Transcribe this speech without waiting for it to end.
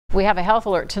We have a health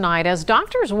alert tonight as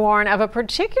doctors warn of a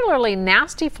particularly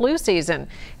nasty flu season.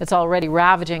 It's already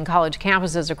ravaging college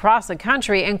campuses across the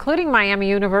country, including Miami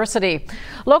University.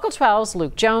 Local 12's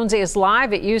Luke Jones is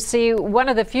live at UC, one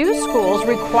of the few schools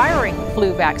requiring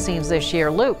flu vaccines this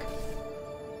year. Luke.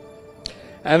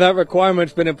 And that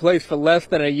requirement's been in place for less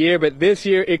than a year, but this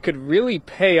year it could really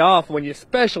pay off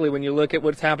especially when you look at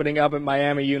what's happening up at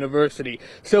Miami University.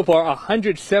 So far,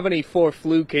 174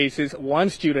 flu cases, one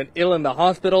student ill in the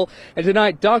hospital, and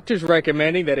tonight doctors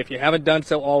recommending that if you haven't done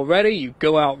so already, you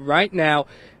go out right now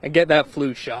and get that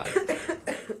flu shot.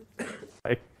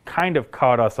 It kind of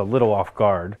caught us a little off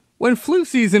guard. When flu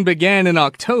season began in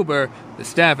October, the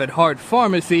staff at Hart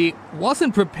Pharmacy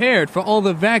wasn't prepared for all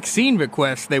the vaccine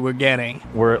requests they were getting.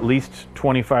 We're at least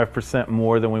 25%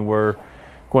 more than we were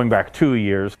going back 2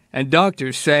 years. And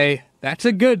doctors say that's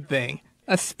a good thing,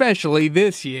 especially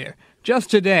this year.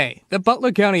 Just today, the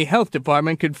Butler County Health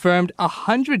Department confirmed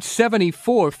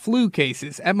 174 flu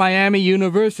cases at Miami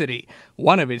University.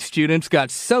 One of its students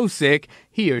got so sick,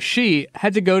 he or she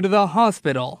had to go to the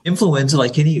hospital. Influenza,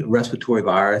 like any respiratory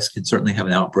virus, can certainly have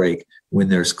an outbreak when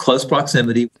there's close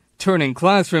proximity. Turning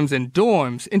classrooms and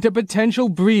dorms into potential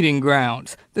breeding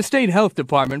grounds. The state health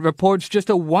department reports just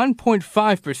a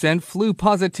 1.5% flu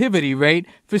positivity rate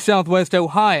for Southwest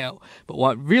Ohio. But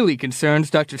what really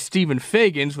concerns Dr. Stephen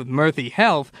Fagans with Murphy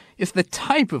Health is the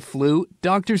type of flu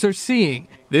doctors are seeing.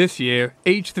 This year,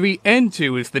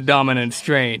 H3N2 is the dominant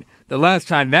strain. The last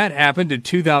time that happened in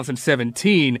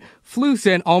 2017, flu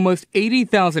sent almost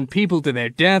 80,000 people to their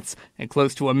deaths and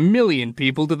close to 1 million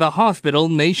people to the hospital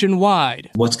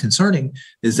nationwide. What's concerning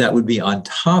is that would be on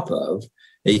top of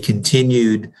a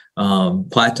continued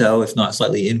plateau, if not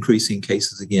slightly increasing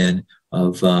cases again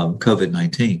of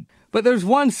COVID-19. But there's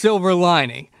one silver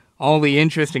lining. All the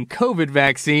interest in COVID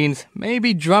vaccines may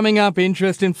be drumming up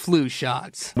interest in flu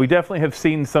shots. We definitely have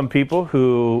seen some people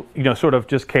who, sort of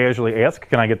just casually ask,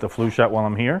 can I get the flu shot while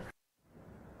I'm here?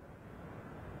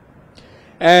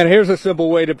 And here's a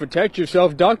simple way to protect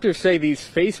yourself. Doctors say these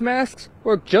face masks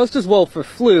work just as well for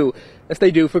flu as they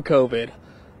do for COVID.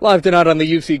 Live tonight on the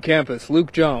UC campus,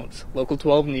 Luke Jones, Local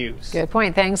 12 News. Good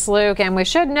point. Thanks, Luke. And we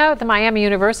should note the Miami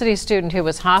University student who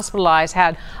was hospitalized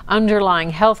had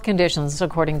underlying health conditions,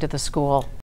 according to the school.